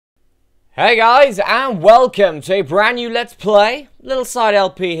Hey guys, and welcome to a brand new Let's Play. Little side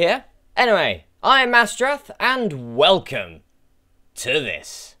LP here. Anyway, I am Masterath, and welcome to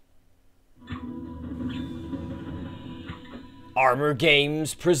this. Armor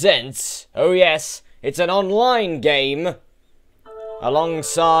Games presents, oh yes, it's an online game,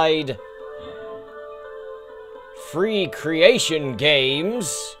 alongside free creation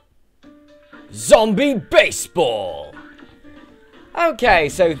games, Zombie Baseball. Okay,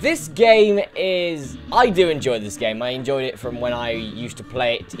 so this game is... I do enjoy this game. I enjoyed it from when I used to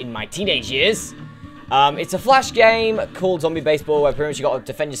play it in my teenage years. It's a flash game called Zombie Baseball where pretty much you got to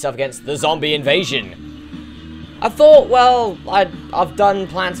defend yourself against the zombie invasion. I thought, well, I've done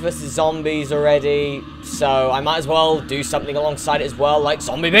Plants vs. Zombies already, so I might as well do something alongside it as well, like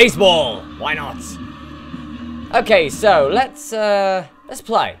Zombie Baseball. Why not? Okay, so let's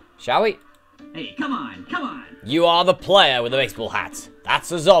play, shall we? Hey, come on, come on. You are the player with the baseball hat.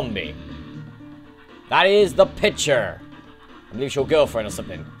 That's a zombie. That is the pitcher. I believe she's your girlfriend or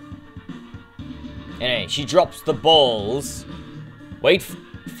something. Anyway, she drops the balls. Wait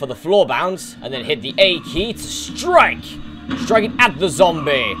for the floor bounce. And then hit the A key to strike. Strike it at the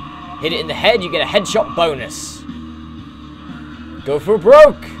zombie. Hit it in the head, you get a headshot bonus. Go for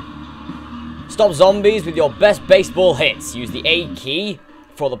broke. Stop zombies with your best baseball hits. Use the A key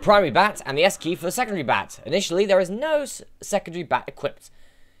for the primary bat and the S key for the secondary bat. Initially, there is no secondary bat equipped.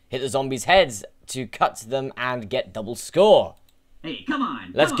 Hit the zombies' heads to cut them and get double score. Hey, come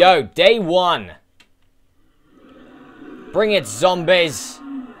on. Let's go. Day one. Bring it, zombies.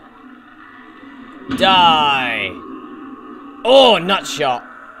 Die. Oh, nut shot.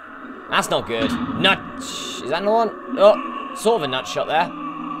 That's not good. Is that the one? Oh, sort of a nut shot there.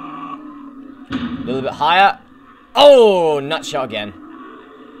 A little bit higher. Oh, nut shot again.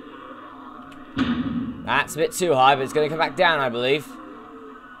 That's a bit too high, but it's going to come back down, I believe.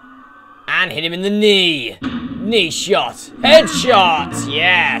 And hit him in the knee. Knee shot. Headshot.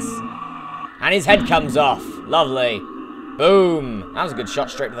 Yes. And his head comes off. Lovely. Boom. That was a good shot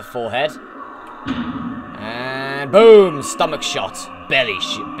straight to the forehead. And boom. Stomach shot. Belly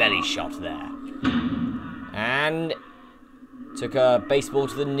shot there. And took a baseball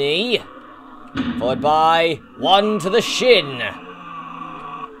to the knee. Followed by one to the shin.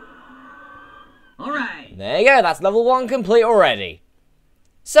 Alright. There you go, that's level 1 complete already.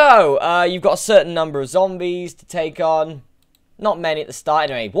 So, you've got a certain number of zombies to take on. Not many at the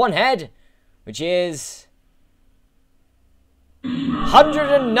start, anyway. One head, which is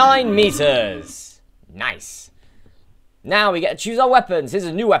 109 meters. Nice. Now we get to choose our weapons. Here's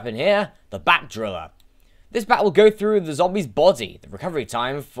a new weapon here, the Bat Driller. This bat will go through the zombie's body. The recovery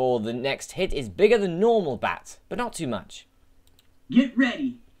time for the next hit is bigger than normal bat, but not too much. Get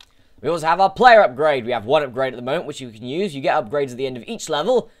ready. We also have our player upgrade. We have one upgrade at the moment, which you can use. You get upgrades at the end of each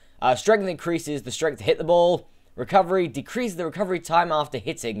level. Strength increases the strength to hit the ball. Recovery decreases the recovery time after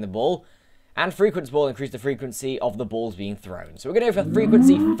hitting the ball. And frequency ball increases the frequency of the balls being thrown. So we're going to go for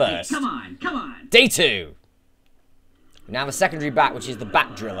frequency first. Hey, come on, come on. Day 2. We now have a secondary bat, which is the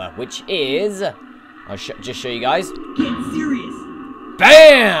Bat Driller, which is... I'll just show you guys. Get serious.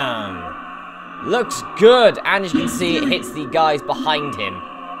 Bam! Looks good. And as you can see, it hits the guys behind him.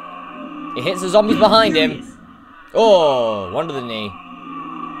 It hits the zombies behind him. Oh, one to the knee.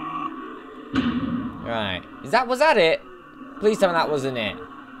 Right. Was that it? Please tell me that wasn't it.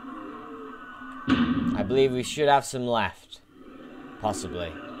 I believe we should have some left.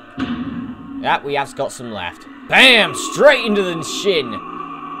 Possibly. Yep, we have got some left. Bam! Straight into the shin.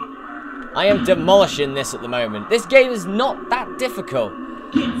 I am demolishing this at the moment. This game is not that difficult.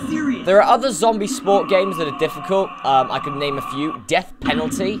 Get serious. There are other zombie sport games that are difficult. I could name a few. Death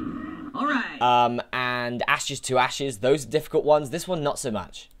Penalty. Alright. And Ashes to Ashes. Those are difficult ones. This one, not so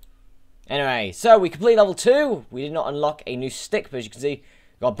much. Anyway, so we completed level 2. We did not unlock a new stick, but as you can see,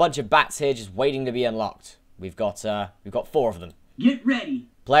 we've got a bunch of bats here just waiting to be unlocked. We've got 4 of them. Get ready.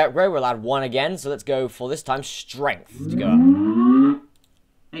 Player upgrade, we're allowed 1 again, so let's go for this time strength to go up.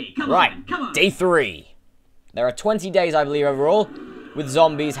 Hey, come Right, on, come on. Day 3. There are 20 days, I believe, overall, with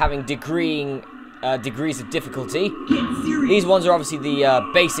zombies having degrees of difficulty. Get serious. These ones are obviously the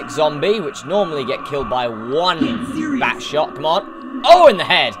basic zombie, which normally get killed by one bat shot. Come on. Oh, in the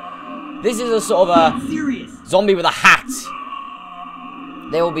head. This is a sort of a zombie with a hat.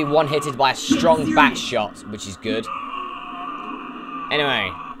 They will be one-hitted by a strong bat shot, which is good.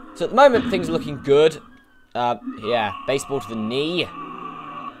 Anyway, so at the moment, things are looking good. Yeah, baseball to the knee.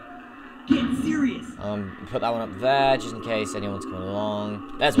 Get serious. Put that one up there, just in case anyone's coming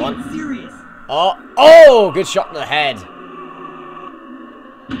along. There's one. Get serious. Oh, good shot to the head.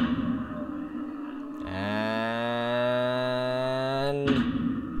 And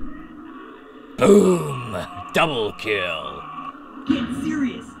Boom! Double kill. Get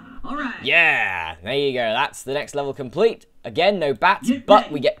serious. All right. Yeah, there you go. That's the next level complete. Again, no bats, Get but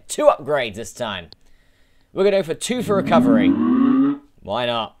ready. we get 2 upgrades this time. We're going to go for 2 for recovery. Why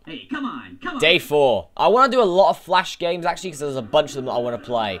not? Hey, come on. Come on. Day 4. I want to do a lot of Flash games, actually, because there's a bunch of them that I want to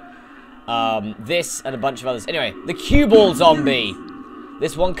play. This and a bunch of others. Anyway, the cue ball zombie.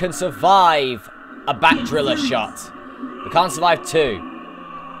 This one can survive a bat driller shot. It can't survive 2.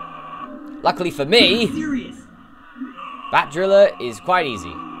 Luckily for me, Get serious. bat driller is quite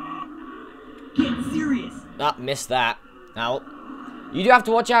easy. Get serious. Ah, missed that. Now, you do have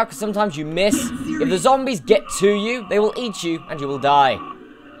to watch out because sometimes you miss. If the zombies get to you, they will eat you and you will die.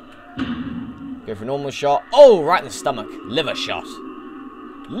 Go for a normal shot. Oh, right in the stomach. Liver shot.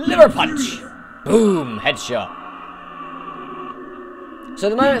 Liver punch. Boom, headshot. So at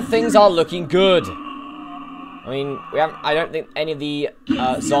the moment, things are looking good. I mean, I don't think any of the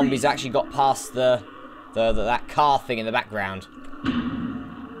zombies actually got past that car thing in the background.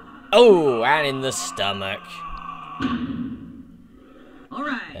 Oh, and in the stomach. All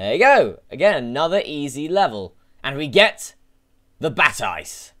right. There you go. Again, another easy level. And we get the bat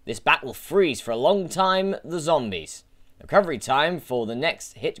ice. This bat will freeze for a long time the zombies. Recovery time for the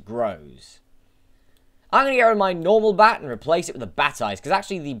next hit grows. I'm going to get rid of my normal bat and replace it with a bat ice, because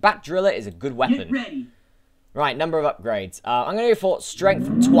actually the bat driller is a good weapon. Get ready. Right, number of upgrades. I'm going to go for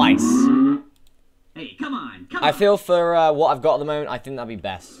strength twice. Hey, come on. Come I on. feel for what I've got at the moment, I think that'd be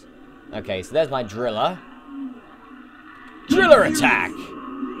best. Okay, so there's my driller. Driller attack!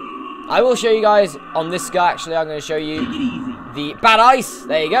 I will show you guys on this guy, actually, I'm going to show you Take it easy. the bat ice.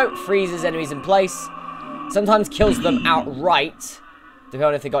 There you go. Freezes enemies in place. Sometimes kills them outright, depending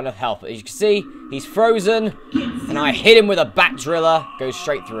on if they've got enough health. But as you can see, he's frozen, and I hit him with a bat driller. Goes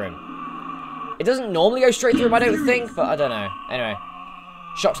straight through him. It doesn't normally go straight through him, I don't think, but I don't know. Anyway,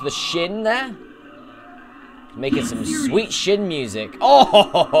 shot to the shin there. Making some sweet shin music.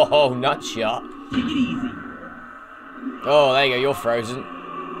 Oh, nut shot. Take it easy. Oh, there you go. You're frozen.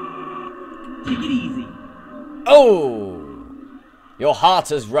 Take it easy. Oh, your heart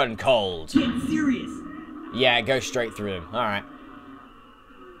has run cold. Get serious. Yeah, go straight through him. All right.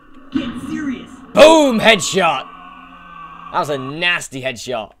 Get serious. Boom, headshot. That was a nasty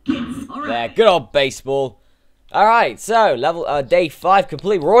headshot. All There, right. good old baseball. All right, so level day 5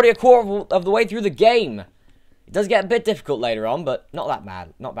 complete. We're already a quarter of the way through the game. It does get a bit difficult later on, but not that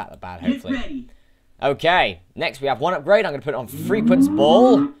bad. Not that bad, Get hopefully. ready. Okay, next we have one upgrade. I'm going to put it on frequency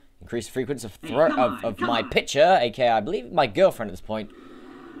ball. Increase the frequency of come my on. pitcher, aka I believe my girlfriend at this point.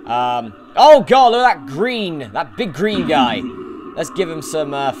 Oh god, look at that green, that big green guy. Let's give him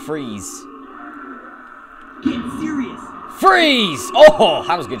some freeze. Get serious. Freeze! Oh,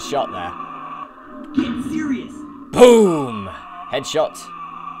 that was a good shot there. Get serious. Boom! Headshot.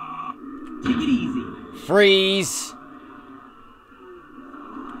 Take it easy. Freeze!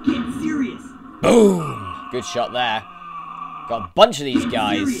 Get serious. Boom! Good shot there. Got a bunch of these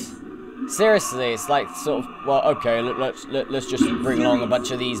guys. Seriously, it's like sort of, well, okay, let's just bring along a bunch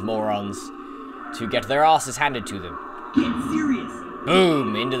of these morons to get their asses handed to them. Get serious.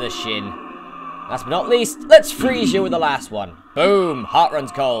 Boom! Into the shin. Last but not least, let's freeze you with the last one. Boom! Heart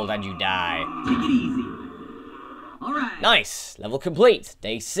runs cold and you die. Take it easy. All right. Nice! Level complete.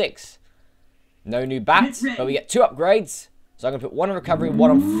 Day 6. No new bats, but we get 2 upgrades. So I'm going to put 1 on recovery,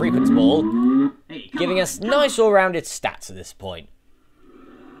 1 on frequency ball, Hey, come giving on, us come nice all-rounded stats at this point.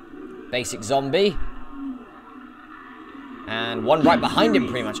 Basic zombie. And 1 right behind him,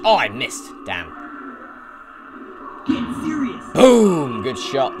 pretty much. Oh, I missed. Damn. on. Get serious. Boom! Good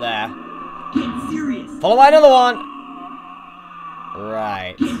shot there. Get serious. Followed by another one.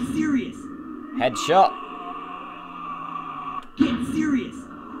 Right. Get serious. Headshot. Get serious.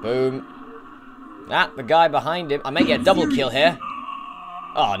 Boom. Ah, the guy behind him. I may get a double kill here.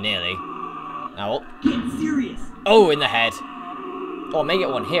 Oh, nearly. Oh, Get serious. oh, in the head. Oh, I may get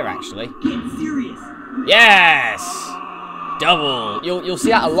one here, actually. Get serious. Yes! Double. You'll see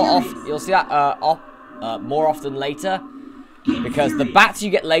that a lot off. You'll see that more often later, Get because the serious. bats you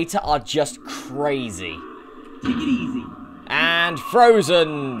get later are just crazy. Take it easy. And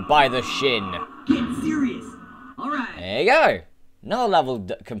frozen by the shin. Get serious. All right. There you go. Another level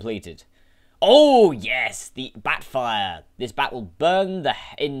completed. Oh yes, the bat fire. This bat will burn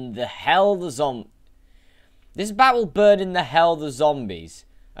in the hell the zombies.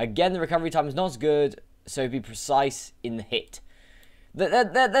 Again, the recovery time is not as good, so be precise in the hit.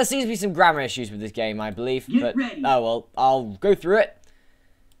 There seems to be some grammar issues with this game, I believe, Get but ready. oh well, I'll go through it.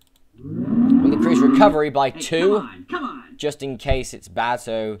 We'll increase recovery by Hey, 2, Come on. Come on. just in case it's bad.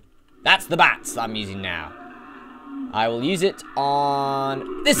 So that's the bats that I'm using now. I will use it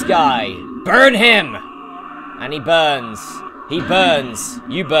on this guy. Burn him! And he burns. He burns.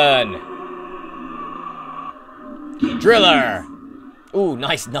 You burn. Driller! Ooh,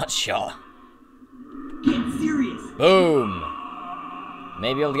 nice nut shot. Get serious. Boom.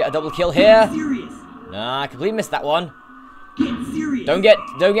 Maybe able to get a double kill here. Get serious. Nah, I completely missed that one. Get serious. Don't get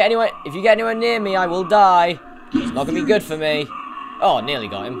anywhere. If you get anywhere near me, I will die. It's not gonna be good for me. Oh, nearly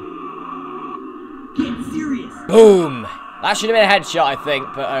got him. Get serious. Boom. That should have been a headshot, I think,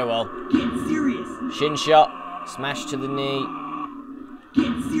 but oh well. Get serious. Shin shot. Smash to the knee.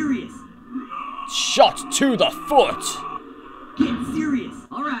 Get serious. Shot to the foot. Get serious.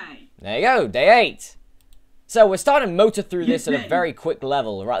 All right. There you go. Day 8. So we're starting to motor through this at a very quick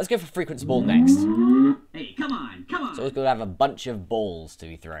level. Right, let's go for frequency ball next. Hey, come on, come on. So it's going to have a bunch of balls to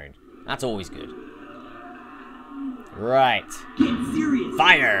be thrown. That's always good. Right. Get serious.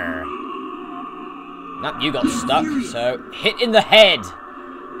 Fire. Nope, you got stuck. So hit in the head.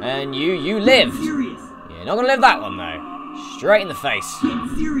 And you lived. Get serious. You're not going to live that one, though. Straight in the face. Get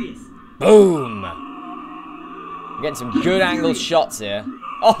serious. Boom. I'm getting some good angled shots here.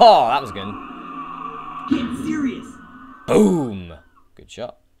 Oh, that was good. Get serious. Boom. Good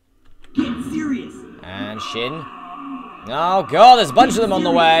shot. Get serious. And Shin. Oh, God, there's a bunch of them on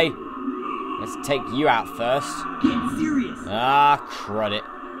the way. Let's take you out first. Get serious. Ah, crud it.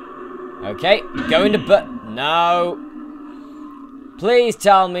 Okay, going to no. Please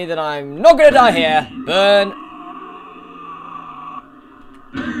tell me that I'm not going to die here. Burn.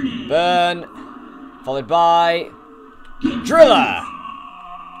 Burn. Followed by Driller.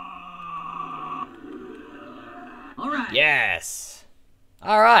 All right. Yes.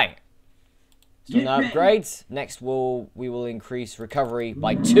 All right. Still no Get upgrades. Next, we will increase recovery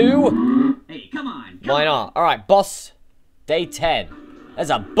by 2. Hey, come on. Why not? All right, boss. Day 10.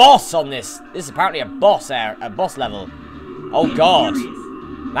 There's a boss on this. This is apparently a boss level. Oh God.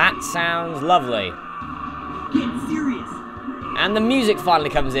 That sounds lovely. Get serious. And the music finally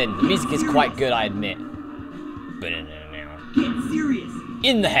comes in. The music is quite good, I admit. Get serious.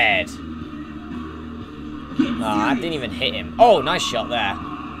 In the head. Oh, that didn't even hit him. Oh, nice shot there.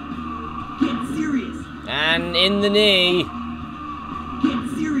 Get serious. And in the knee. Get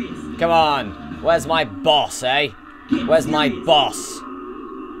serious. Come on. Where's my boss, eh? Where's my boss?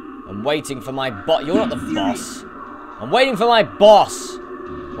 I'm waiting for my boss. You're not the boss. I'm waiting for my boss.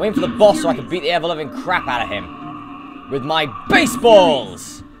 I'm waiting for the boss so I can beat the ever-living crap out of him. With my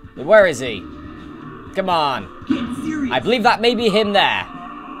baseballs. Where is he? Come on. Get serious. I believe that may be him there.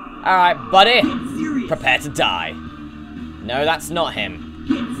 Alright, buddy. Get serious. Prepare to die. No, that's not him.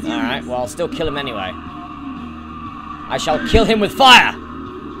 Get serious. Alright, well, I'll still kill him anyway. I shall kill him with fire.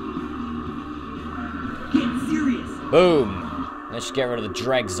 Get serious. Boom. Let's just get rid of the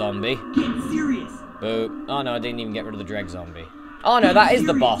Dreg zombie. Get serious. Boom. Oh no, I didn't even get rid of the Dreg zombie. Oh no, that is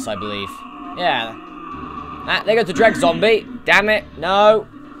the boss, I believe. Yeah. Ah, there goes the Dreg zombie. Damn it. No.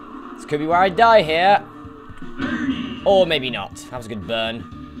 This could be where I die here. Or maybe not. That was a good burn.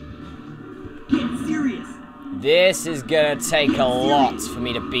 Get serious. This is gonna take a lot for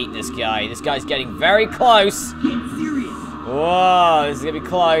me to beat this guy. This guy's getting very close. Get serious. Whoa, this is gonna be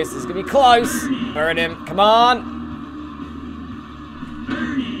close. This is gonna be close. Burn him. Come on.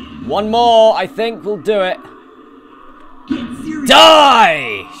 One more, I think, will do it. Get serious.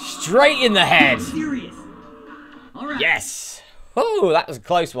 Die! Straight in the head. Get serious. All right. Yes. Oh, that was a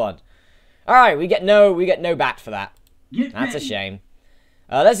close one. All right, we get no bat for that. Get That's a ready. shame.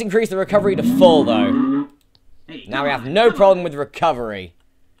 Let's increase the recovery to full, though. Hey, Now we come have on, no come on. problem with recovery.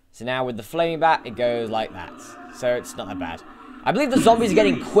 So now with the flaming bat, it goes like that. So it's not that bad. I believe the zombies are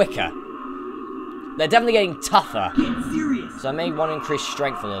getting quicker. They're definitely getting tougher. Get serious. So I may want to increase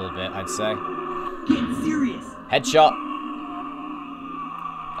strength a little bit, I'd say. Get serious. Headshot.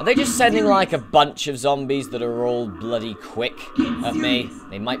 Are they just sending like a bunch of zombies that are all bloody quick at me?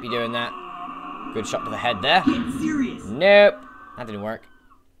 They might be doing that. Good shot to the head there. Get serious. Nope. That didn't work.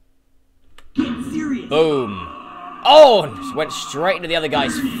 Get serious. Boom. Oh, and just went straight into the other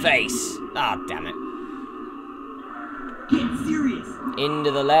guy's face. Ah, damn it. Get serious.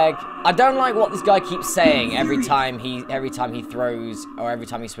 Into the leg. I don't like what this guy keeps saying every time he throws or every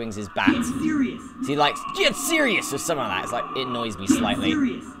time he swings his bat. Get serious. Is he like, get serious or something like that? It's like, it annoys me slightly. Get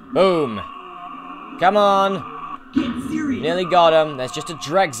serious. Boom. Come on. Get serious. Nearly got him. There's just a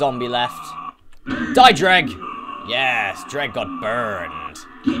Dreg zombie left. Die, Dreg. Yes, Dreg got burned.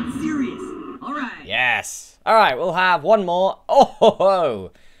 Get serious. All right. Yes. All right, we'll have one more. Oh, ho,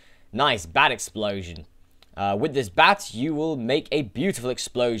 ho. Nice bat explosion. With this bat, you will make a beautiful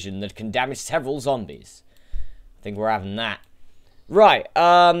explosion that can damage several zombies. I think we're having that. Right,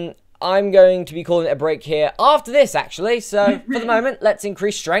 I'm going to be calling it a break here after this, actually. So, for the moment, let's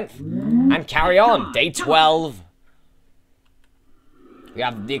increase strength. And carry on. Day 12. We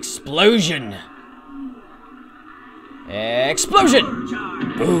have the explosion. Explosion!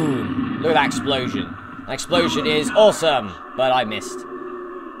 Boom. Look at that explosion. That explosion is awesome. But I missed.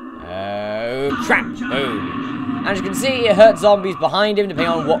 Oh, crap. Boom. And as you can see, it hurts zombies behind him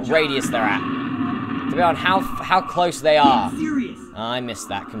depending on what radius they're at. Depending on how close they are. I missed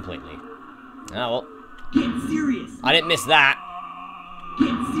that completely. Oh, well. Get serious. I didn't miss that.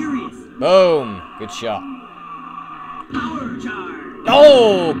 Get serious. Boom. Good shot. Power charge.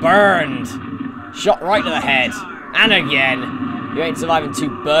 Oh, burned. Shot right to the head. And again. You ain't surviving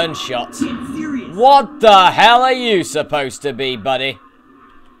 2 burn shots. Get serious. What the hell are you supposed to be, buddy?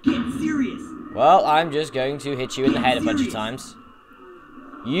 Get serious. Well, I'm just going to hit you in the head a bunch of times.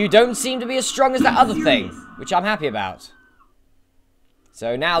 You don't seem to be as strong as that other thing, which I'm happy about.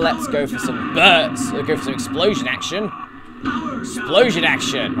 So now let's go for some bursts. Let's go for some explosion action. Explosion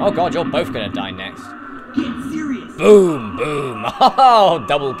action. Oh god, you're both gonna die next. Get serious. Boom, boom. Oh,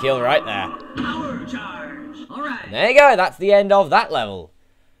 double kill right there. Power charge. All right. There you go. That's the end of that level.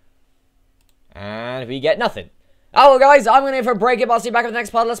 And we get nothing. Oh, well, guys, I'm going to go for a break. I'll see you back in the next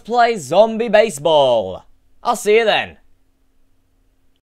part. Let's play Zombie Baseball. I'll see you then.